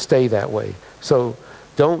to stay that way. So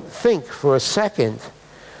don't think for a second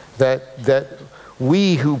that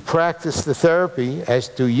we who practice the therapy, as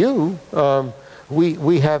do you,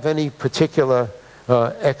 we have any particular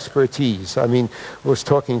expertise. I mean, I was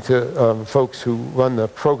talking to folks who run the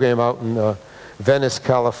program out in Venice,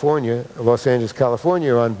 California, Los Angeles,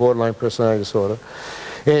 California, on borderline personality disorder.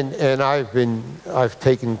 And I've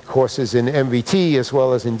taken courses in MBT as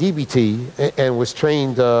well as in DBT, and was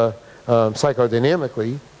trained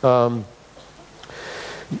psychodynamically.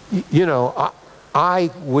 You know,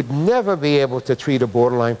 I would never be able to treat a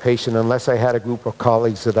borderline patient unless I had a group of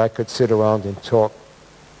colleagues that I could sit around and talk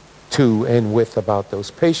to and with about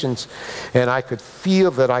those patients, and I could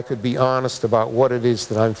feel that I could be honest about what it is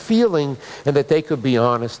that I'm feeling, and that they could be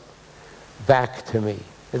honest back to me.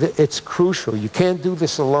 It's crucial. You can't do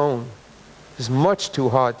this alone. It's much too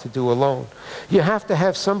hard to do alone. You have to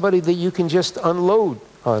have somebody that you can just unload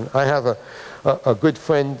on. I have a good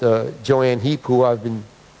friend, Joanne Heap, who I've been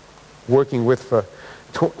working with for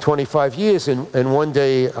 25 years, and one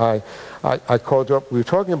day I called her up. We were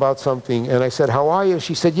talking about something, and I said, "How are you?"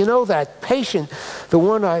 She said, "You know, that patient, the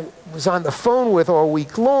one I was on the phone with all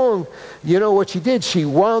week long, you know what she did? She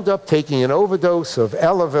wound up taking an overdose of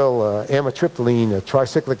Elavil, amitriptyline, a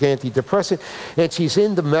tricyclic antidepressant, and she's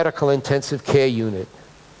in the medical intensive care unit."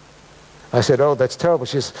 I said, "Oh, that's terrible."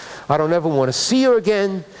 She says, "I don't ever want to see her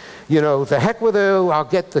again. You know, the heck with her. I'll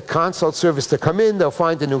get the consult service to come in. They'll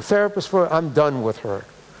find a new therapist for her. I'm done with her."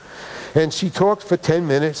 And she talked for 10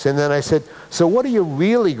 minutes, and then I said, "So what are you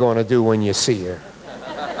really going to do when you see her?"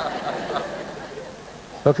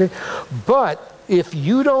 Okay? But if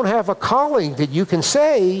you don't have a colleague that you can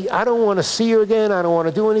say, "I don't want to see her again. I don't want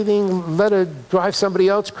to do anything. Let her drive somebody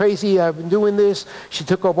else crazy. I've been doing this. She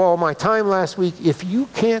took up all my time last week." If you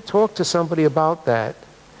can't talk to somebody about that,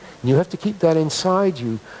 and you have to keep that inside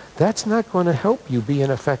you, that's not going to help you be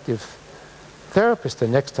an effective therapist the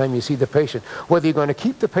next time you see the patient. Whether you're going to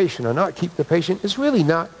keep the patient or not keep the patient is really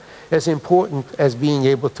not as important as being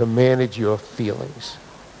able to manage your feelings.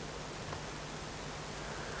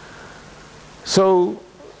 So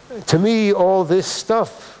to me, all this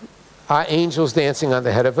stuff are angels dancing on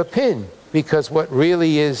the head of a pin, because what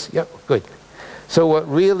really is, yeah, good. So what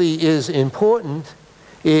really is important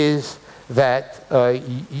is that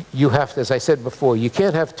you have to, as I said before, you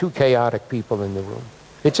can't have two chaotic people in the room.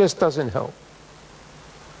 It just doesn't help.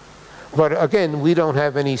 But again, we don't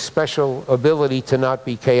have any special ability to not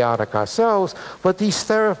be chaotic ourselves, but these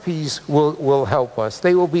therapies will help us.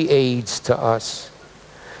 They will be aids to us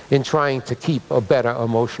in trying to keep a better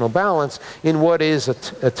emotional balance in what is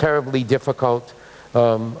a terribly difficult,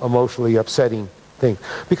 emotionally upsetting thing.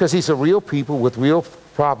 Because these are real people with real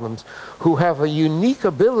problems who have a unique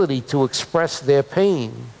ability to express their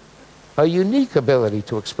pain, a unique ability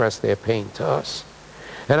to express their pain to us.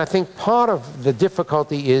 And I think part of the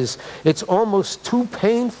difficulty is it's almost too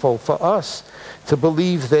painful for us to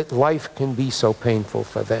believe that life can be so painful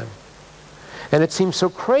for them. And it seems so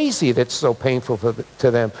crazy that it's so painful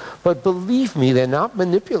to them. But believe me, they're not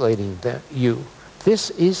manipulating you.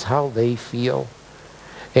 This is how they feel.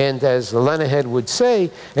 And as Lenahead would say,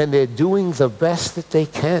 and they're doing the best that they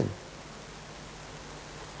can.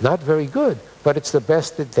 Not very good, but it's the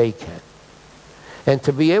best that they can. And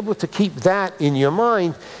to be able to keep that in your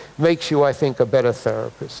mind makes you, I think, a better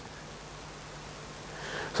therapist.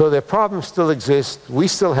 So their problems still exist. We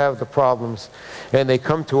still have the problems. And they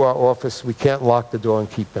come to our office. We can't lock the door and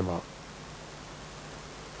keep them out.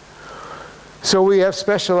 So we have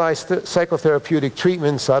specialized psychotherapeutic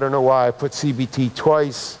treatments. I don't know why I put CBT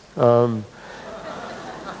twice.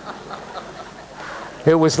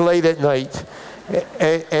 It was late at night.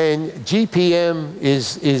 And GPM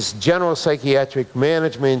is general psychiatric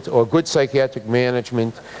management, or good psychiatric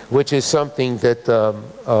management, which is something that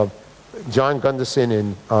John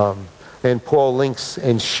Gunderson and Paul Links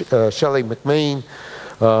and Shelley McMain,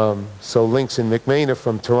 so Links and McMain are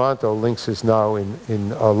from Toronto. Links is now in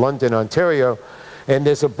London, Ontario. And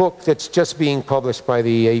there's a book that's just being published by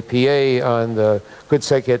the APA on the good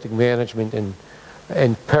psychiatric management.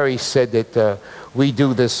 And Perry said that we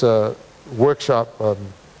do this workshop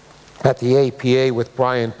at the APA with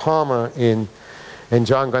Brian Palmer, and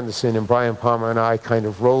John Gunderson and Brian Palmer and I kind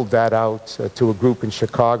of rolled that out to a group in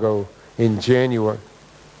Chicago in January.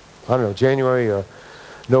 I don't know, January or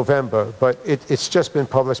November, but it's just been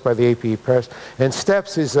published by the APA Press. And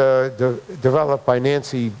STEPS is developed by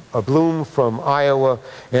Nancy Bloom from Iowa,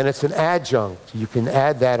 and it's an adjunct. You can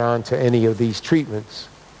add that on to any of these treatments.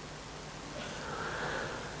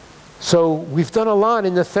 So we've done a lot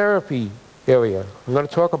in the therapy area. I'm going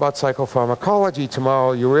to talk about psychopharmacology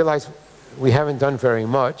tomorrow. You realize we haven't done very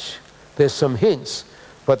much. There's some hints,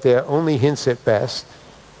 but they're only hints at best.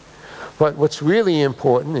 But what's really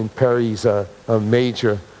important, and Perry's a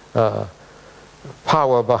major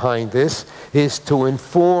power behind this, is to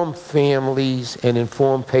inform families and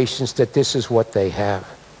inform patients that this is what they have.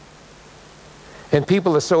 And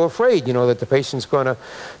people are so afraid, you know, that the patient's going to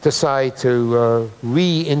decide to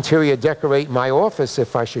re-interior decorate my office,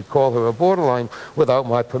 if I should call her a borderline, without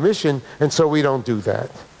my permission, and so we don't do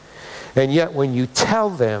that. And yet when you tell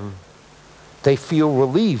them, they feel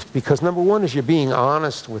relieved, because number one is you're being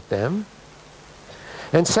honest with them.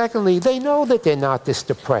 And secondly, they know that they're not this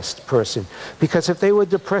depressed person, because if they were a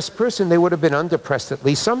depressed person, they would have been undepressed at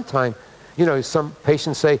least sometime. You know, some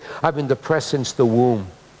patients say, I've been depressed since the womb.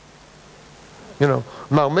 You know,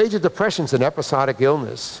 now major depression's an episodic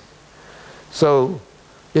illness. So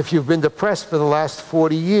if you've been depressed for the last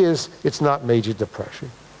 40 years, it's not major depression.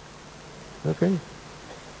 Okay?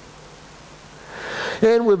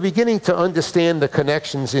 And we're beginning to understand the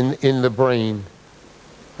connections in the brain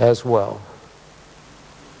as well.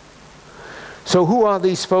 So who are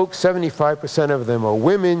these folks? 75% of them are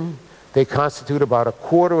women. They constitute about a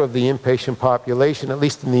quarter of the inpatient population, at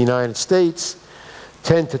least in the United States.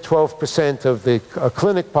 10 to 12% of the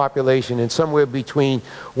clinic population, and somewhere between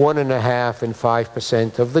 1.5% and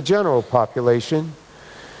 5% of the general population.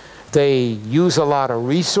 They use a lot of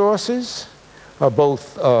resources,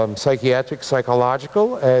 both psychiatric,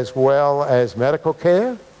 psychological, as well as medical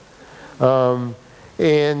care. And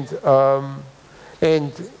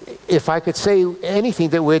if I could say anything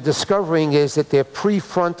that we're discovering is that their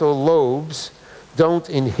prefrontal lobes don't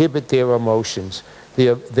inhibit their emotions.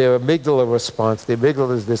 Their amygdala response, the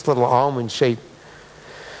amygdala is this little almond-shaped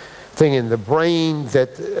thing in the brain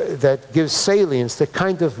that gives salience, that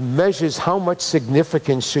kind of measures how much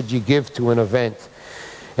significance should you give to an event.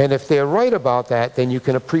 And if they're right about that, then you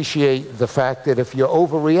can appreciate the fact that if you're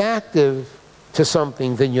overreactive to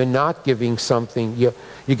something, then you're not giving something, you're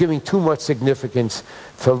giving too much significance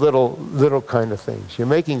to little kind of things. You're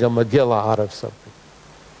making a Megillah out of something.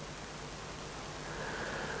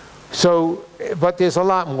 So, but there's a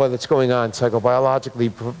lot more that's going on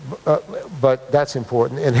psychobiologically, but that's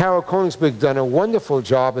important. And Harold Koenigsberg done a wonderful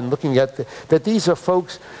job in looking at that these are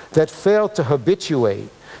folks that fail to habituate.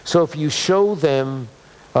 So if you show them,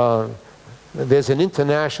 there's an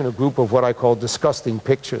international group of what I call disgusting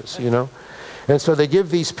pictures, you know. And so they give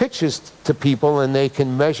these pictures to people and they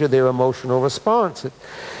can measure their emotional response.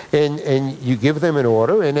 And you give them an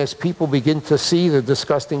order, and as people begin to see the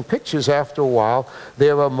disgusting pictures, after a while,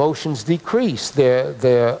 their emotions decrease.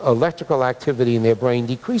 Their electrical activity in their brain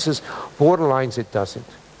decreases. Borderlines, it doesn't.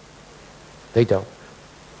 They don't.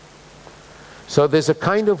 So there's a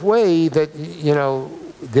kind of way that, you know,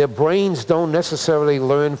 their brains don't necessarily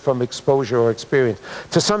learn from exposure or experience.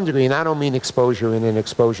 To some degree, and I don't mean exposure in an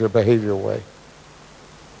exposure behavioral way.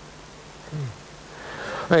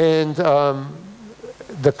 And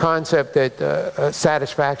the concept that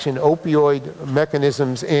satisfaction, opioid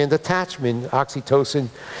mechanisms, and attachment, oxytocin,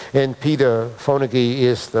 and Peter Fonagy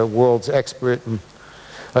is the world's expert in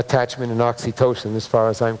attachment and oxytocin as far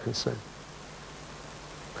as I'm concerned.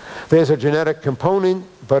 There's a genetic component,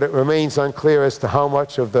 but it remains unclear as to how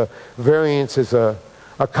much of the variance is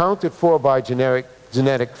accounted for by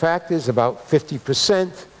genetic factors, about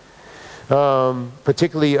 50%,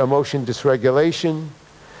 particularly emotion dysregulation.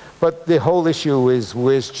 But the whole issue is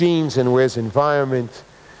where's genes and where's environment,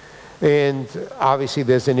 and obviously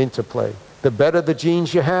there's an interplay. The better the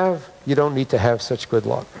genes you have, you don't need to have such good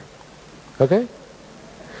luck. Okay?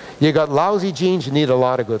 You got lousy genes, you need a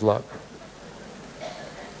lot of good luck.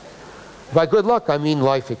 By good luck, I mean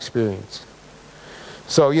life experience.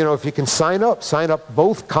 So, you know, if you can sign up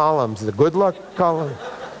both columns, the good luck column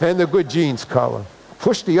and the good genes column.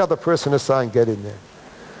 Push the other person aside and get in there.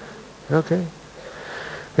 Okay?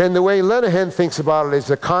 And the way Lenahan thinks about it is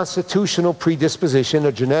a constitutional predisposition,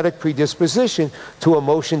 a genetic predisposition to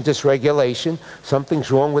emotion dysregulation. Something's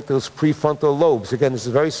wrong with those prefrontal lobes. Again, this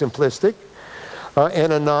is very simplistic.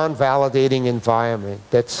 And a non-validating environment.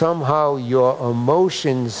 That somehow your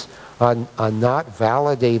emotions are not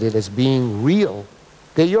validated as being real.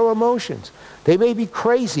 They're your emotions. They may be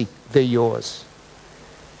crazy, they're yours.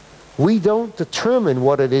 We don't determine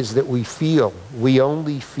what it is that we feel. We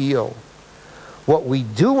only feel. What we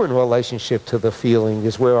do in relationship to the feeling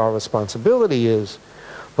is where our responsibility is.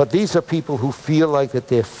 But these are people who feel like that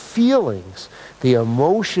their feelings, the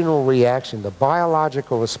emotional reaction, the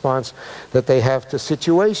biological response that they have to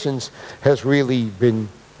situations has really been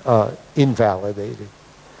invalidated.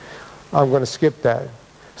 I'm going to skip that.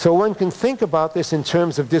 So one can think about this in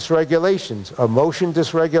terms of dysregulations. Emotion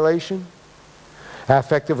dysregulation,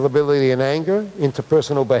 affective lability and anger,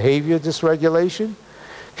 interpersonal behavior dysregulation,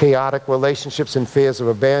 chaotic relationships and fears of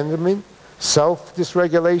abandonment,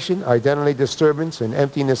 self-dysregulation, identity disturbance, and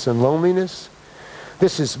emptiness and loneliness.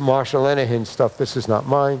 This is Marshall Lenahan stuff. This is not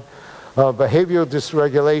mine. Behavioral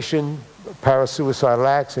dysregulation, parasuicidal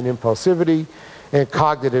acts and impulsivity, and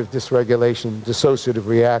cognitive dysregulation, dissociative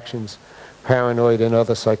reactions, paranoid and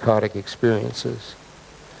other psychotic experiences.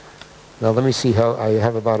 Now let me see how, I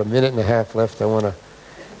have about a minute and a half left. I want to,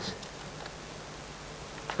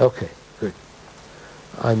 okay, good.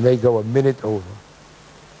 I may go a minute over.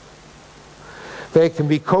 They can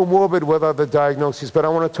be comorbid with other diagnoses, but I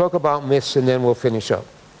want to talk about myths and then we'll finish up.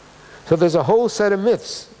 So there's a whole set of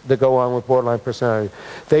myths that go on with borderline personality.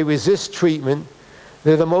 They resist treatment.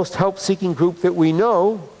 They're the most help-seeking group that we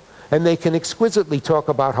know, and they can exquisitely talk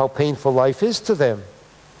about how painful life is to them.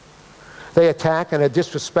 They attack and are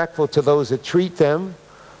disrespectful to those that treat them.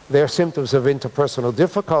 They're symptoms of interpersonal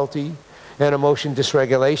difficulty and emotion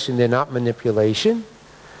dysregulation. They're not manipulation.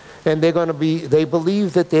 And they're going to be, they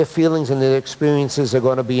believe that their feelings and their experiences are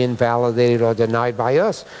going to be invalidated or denied by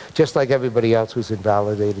us, just like everybody else who's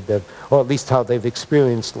invalidated them, or at least how they've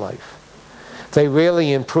experienced life. They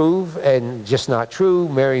rarely improve, and just not true.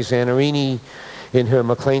 Mary Zanarini, in her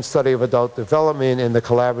McLean study of adult development and the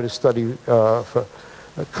collaborative study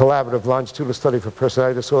collaborative longitudinal study for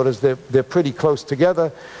personality disorders, they're pretty close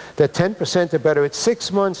together. That 10% are better at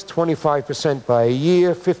 6 months, 25% by a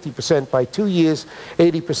year, 50% by 2 years,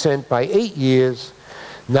 80% by 8 years.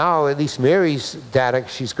 Now, at least Mary's data,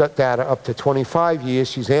 she's got data up to 25 years.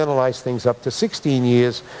 She's analyzed things up to 16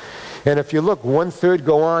 years. And if you look, 1/3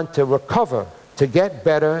 go on to recover, to get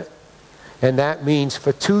better, and that means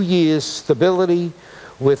for 2 years stability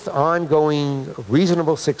with ongoing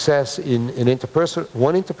reasonable success in one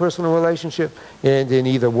interpersonal relationship and in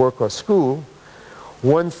either work or school.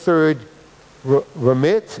 1/3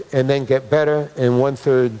 remit and then get better, and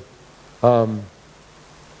 1/3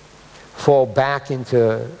 fall back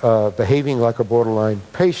into behaving like a borderline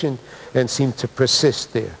patient and seem to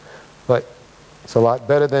persist there. But it's a lot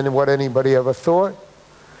better than what anybody ever thought.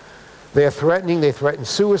 They're threatening, they threaten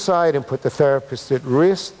suicide and put the therapist at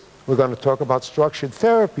risk. We're going to talk about structured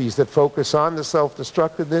therapies that focus on the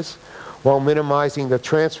self-destructiveness while minimizing the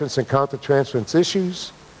transference and countertransference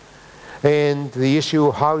issues. And the issue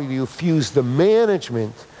of how do you fuse the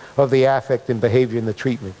management of the affect and behavior in the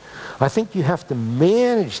treatment. I think you have to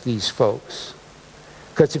manage these folks,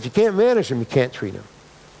 because if you can't manage them, you can't treat them.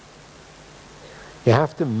 You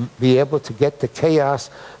have to be able to get the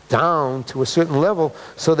chaos down to a certain level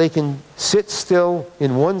so they can sit still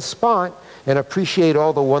in one spot and appreciate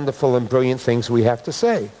all the wonderful and brilliant things we have to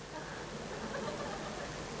say.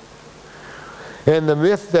 And the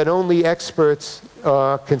myth that only experts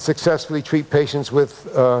can successfully treat patients with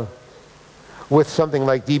something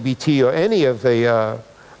like DBT or any of the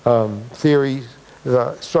theories,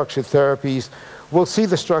 the structured therapies. We'll see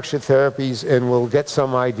the structured therapies and we'll get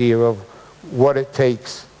some idea of what it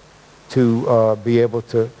takes to be able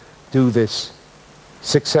to do this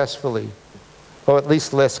successfully, or at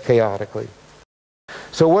least less chaotically.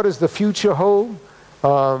 So what does the future hold?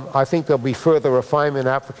 I think there'll be further refinement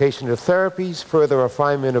and application of therapies, further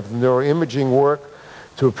refinement of the neuroimaging work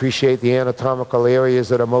to appreciate the anatomical areas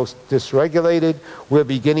that are most dysregulated. We're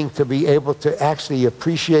beginning to be able to actually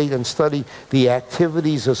appreciate and study the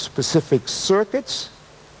activities of specific circuits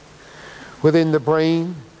within the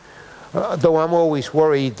brain. Though I'm always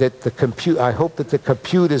worried that I hope that the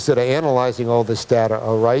computers that are analyzing all this data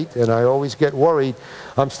are right, and I always get worried.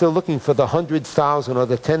 I'm still looking for the 100,000 or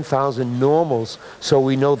the 10,000 normals so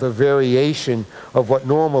we know the variation of what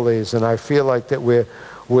normal is, and I feel like that we're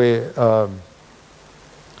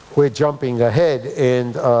jumping ahead.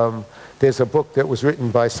 And there's a book that was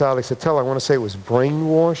written by Sally Satel, I want to say it was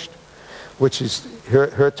Brainwashed, which is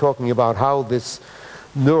her talking about how this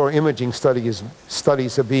neuroimaging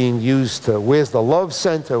studies are being used to, where's the love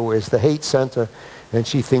center, where's the hate center, and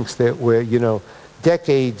she thinks that we're, you know,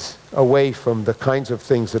 decades away from the kinds of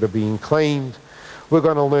things that are being claimed. We're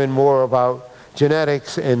going to learn more about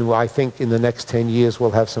genetics, and I think in the next 10 years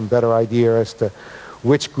we'll have some better idea as to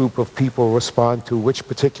which group of people respond to which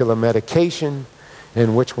particular medication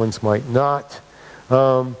and which ones might not.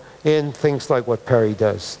 And things like what Perry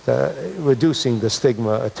does, reducing the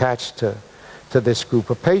stigma attached to this group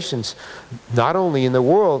of patients, not only in the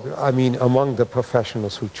world, I mean among the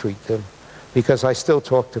professionals who treat them. Because I still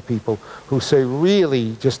talk to people who say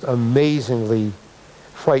really just amazingly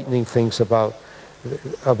frightening things about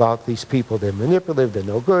these people. They're manipulative, they're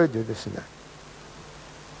no good, they're this and that.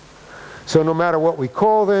 So no matter what we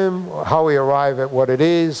call them, how we arrive at what it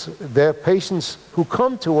is, they're patients who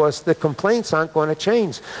come to us, their complaints aren't going to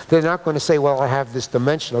change. They're not going to say, well, I have this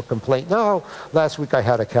dimensional complaint. No, last week I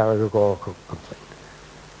had a categorical complaint.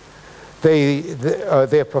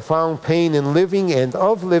 Their profound pain in living and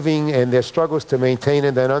of living, and their struggles to maintain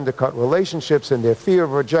and then undercut relationships, and their fear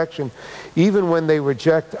of rejection, even when they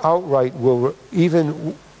reject outright,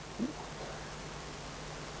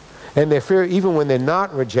 and their fear, even when they're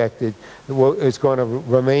not rejected, is going to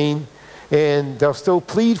remain, and they'll still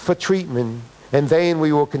plead for treatment, and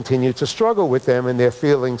we will continue to struggle with them and their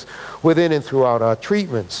feelings within and throughout our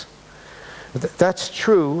treatments. That's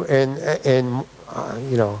true, and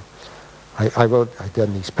you know, I've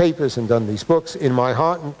done these papers and done these books. In my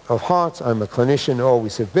heart of hearts, I'm a clinician,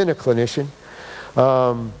 always have been a clinician,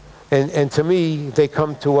 and to me, they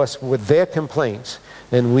come to us with their complaints.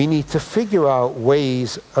 And we need to figure out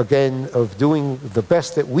ways, again, of doing the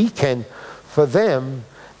best that we can for them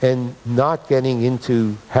and not getting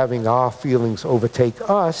into having our feelings overtake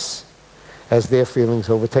us as their feelings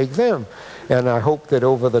overtake them. And I hope that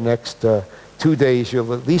over the next 2 days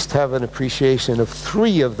you'll at least have an appreciation of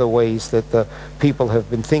 3 of the ways that the people have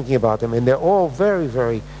been thinking about them. And they're all very,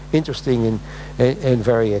 very interesting and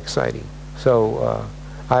very exciting. So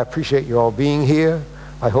I appreciate you all being here.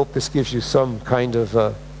 I hope this gives you some kind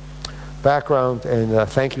of background, and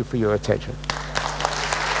thank you for your attention.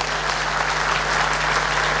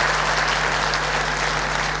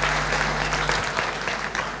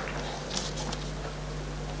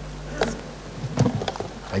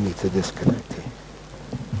 I need to disconnect here.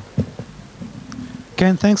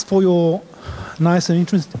 Ken, thanks for your nice and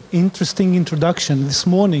interesting introduction this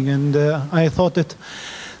morning, and I thought that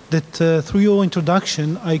through your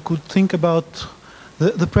introduction I could think about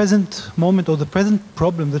the present moment, or the present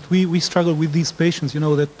problem that we struggle with these patients, you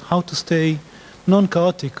know, that how to stay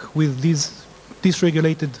non-chaotic with these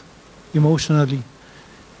dysregulated, emotionally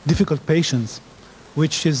difficult patients,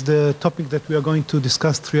 which is the topic that we are going to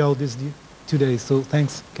discuss throughout these 2 days. So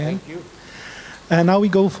thanks, Ken. Thank you. And now we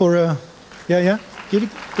go for, give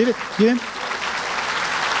it.